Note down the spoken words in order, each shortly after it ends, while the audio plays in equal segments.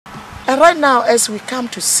And right now, as we come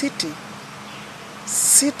to city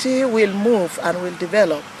will move and will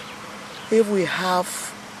develop if we have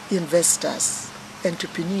investors,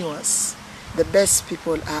 entrepreneurs. The best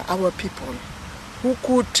people are our people who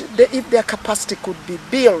could, if their capacity could be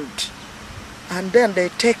built, and then they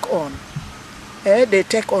take on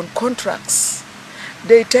contracts,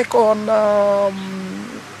 they take on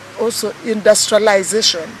also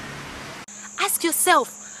industrialization. Ask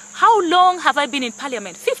yourself, how long have I been in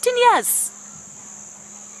Parliament? 15 years.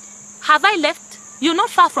 Have I left? You're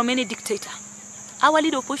not far from any dictator. Our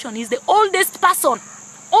leader of opposition is the oldest person,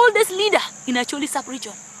 oldest leader in Acholi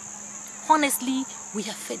sub-region. Honestly, we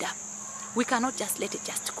are fed up. We cannot just let it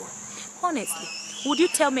just go. Honestly, would you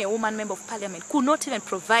tell me a woman member of Parliament could not even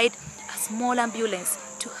provide a small ambulance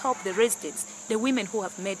to help the residents, the women who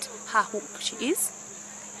have made her who she is?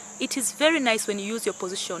 It is very nice when you use your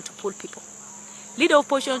position to pull people. Leader of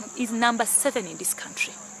opposition is number 7 in this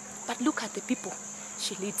country. But look at the people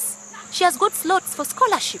she leads. She has got slots for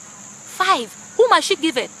scholarship. 5. Whom has she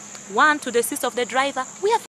given? 1 to the sister of the driver. We have